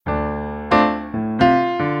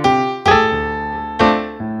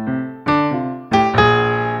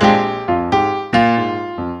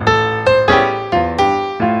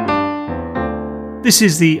This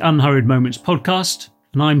is the Unhurried Moments podcast,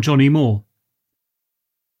 and I'm Johnny Moore.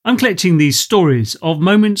 I'm collecting these stories of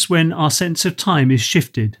moments when our sense of time is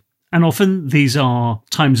shifted, and often these are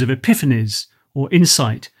times of epiphanies or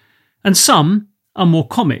insight, and some are more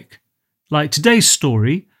comic, like today's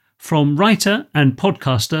story from writer and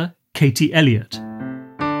podcaster Katie Elliott.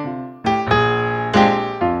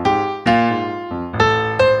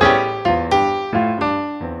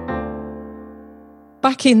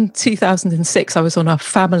 Back in 2006, I was on a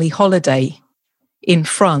family holiday in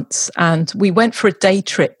France, and we went for a day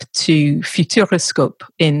trip to Futuroscope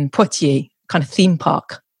in Poitiers, kind of theme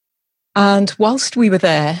park. And whilst we were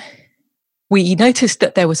there, we noticed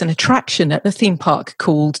that there was an attraction at the theme park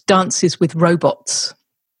called Dances with Robots.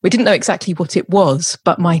 We didn't know exactly what it was,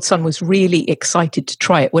 but my son was really excited to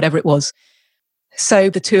try it, whatever it was. So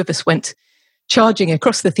the two of us went charging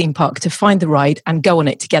across the theme park to find the ride and go on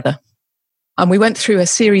it together. And we went through a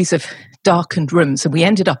series of darkened rooms, and we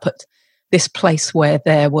ended up at this place where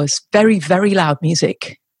there was very, very loud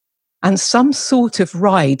music and some sort of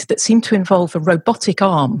ride that seemed to involve a robotic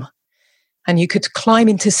arm. And you could climb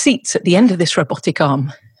into seats at the end of this robotic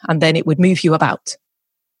arm, and then it would move you about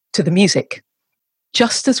to the music.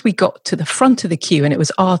 Just as we got to the front of the queue and it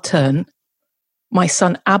was our turn, my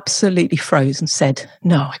son absolutely froze and said,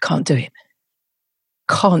 "No, I can't do it.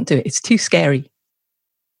 Can't do it. It's too scary."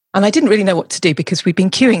 And I didn't really know what to do because we'd been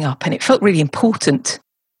queuing up, and it felt really important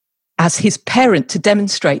as his parent to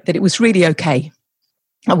demonstrate that it was really okay.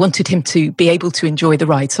 I wanted him to be able to enjoy the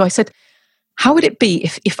ride. So I said, how would it be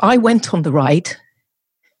if I went on the ride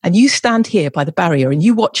and you stand here by the barrier and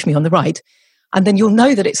you watch me on the ride, and then you'll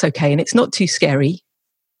know that it's okay and it's not too scary.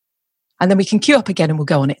 And then we can queue up again and we'll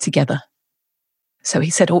go on it together. So he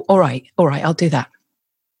said, all right, I'll do that.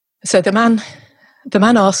 So the man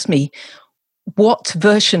asked me what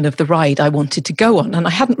version of the ride I wanted to go on. And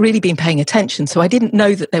I hadn't really been paying attention, so I didn't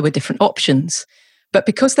know that there were different options. But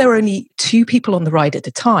because there were only two people on the ride at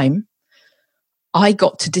a time, I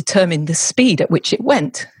got to determine the speed at which it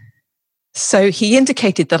went. So he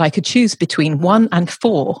indicated that I could choose between 1 and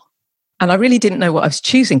 4. And I really didn't know what I was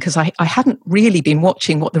choosing because I hadn't really been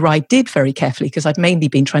watching what the ride did very carefully because I'd mainly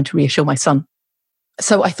been trying to reassure my son.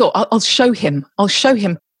 So I thought, I'll show him. I'll show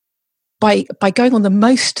him by going on the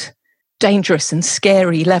most dangerous and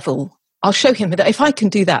scary level. I'll show him that if I can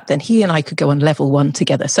do that, then he and I could go on level 1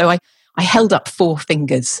 together. So I held up 4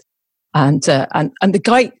 fingers, and the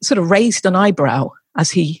guy sort of raised an eyebrow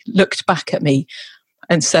as he looked back at me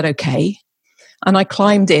and said, "Okay." And I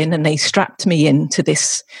climbed in, and they strapped me into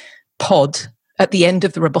this pod at the end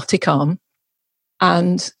of the robotic arm,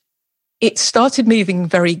 and it started moving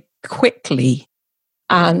very quickly,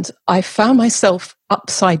 and I found myself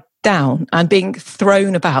upside down and being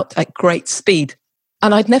thrown about at great speed.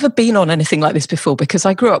 And I'd never been on anything like this before because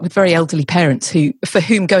I grew up with very elderly parents for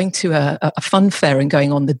whom going to a fun fair and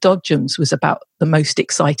going on the dodgems was about the most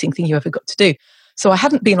exciting thing you ever got to do. So I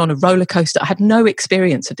hadn't been on a roller coaster. I had no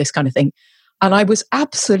experience of this kind of thing. And I was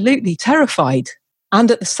absolutely terrified.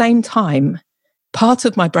 And at the same time, part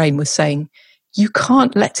of my brain was saying, you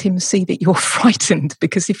can't let him see that you're frightened,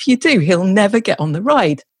 because if you do, he'll never get on the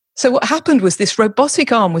ride. So what happened was this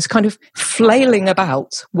robotic arm was kind of flailing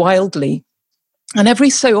about wildly. And every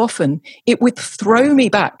so often, it would throw me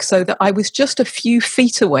back so that I was just a few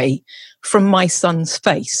feet away from my son's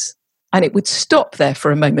face. And it would stop there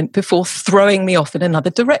for a moment before throwing me off in another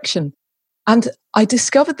direction. And I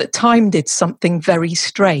discovered that time did something very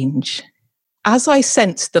strange. As I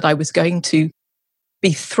sensed that I was going to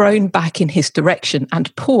be thrown back in his direction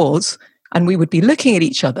and pause, and we would be looking at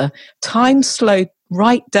each other, time slowed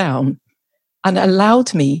right down and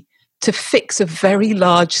allowed me to fix a very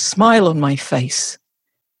large smile on my face.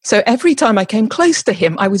 So every time I came close to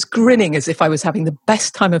him, I was grinning as if I was having the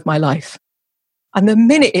best time of my life. And the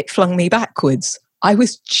minute it flung me backwards, I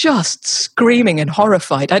was just screaming and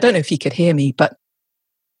horrified. I don't know if he could hear me, but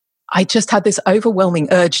I just had this overwhelming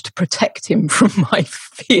urge to protect him from my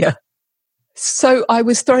fear. So I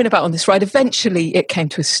was thrown about on this ride. Eventually it came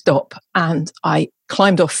to a stop and I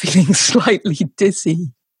climbed off feeling slightly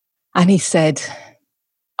dizzy. And he said,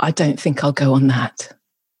 "I don't think I'll go on that."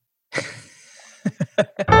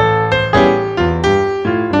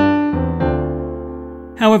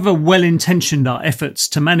 However well-intentioned our efforts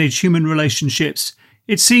to manage human relationships,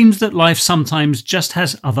 it seems that life sometimes just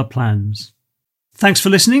has other plans. Thanks for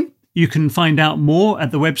listening. You can find out more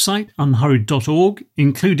at the website unhurried.org,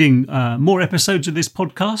 including more episodes of this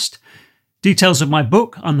podcast, details of my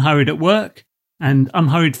book, Unhurried at Work, and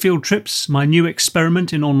Unhurried Field Trips, my new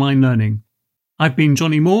experiment in online learning. I've been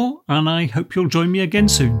Johnny Moore, and I hope you'll join me again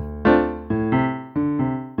soon.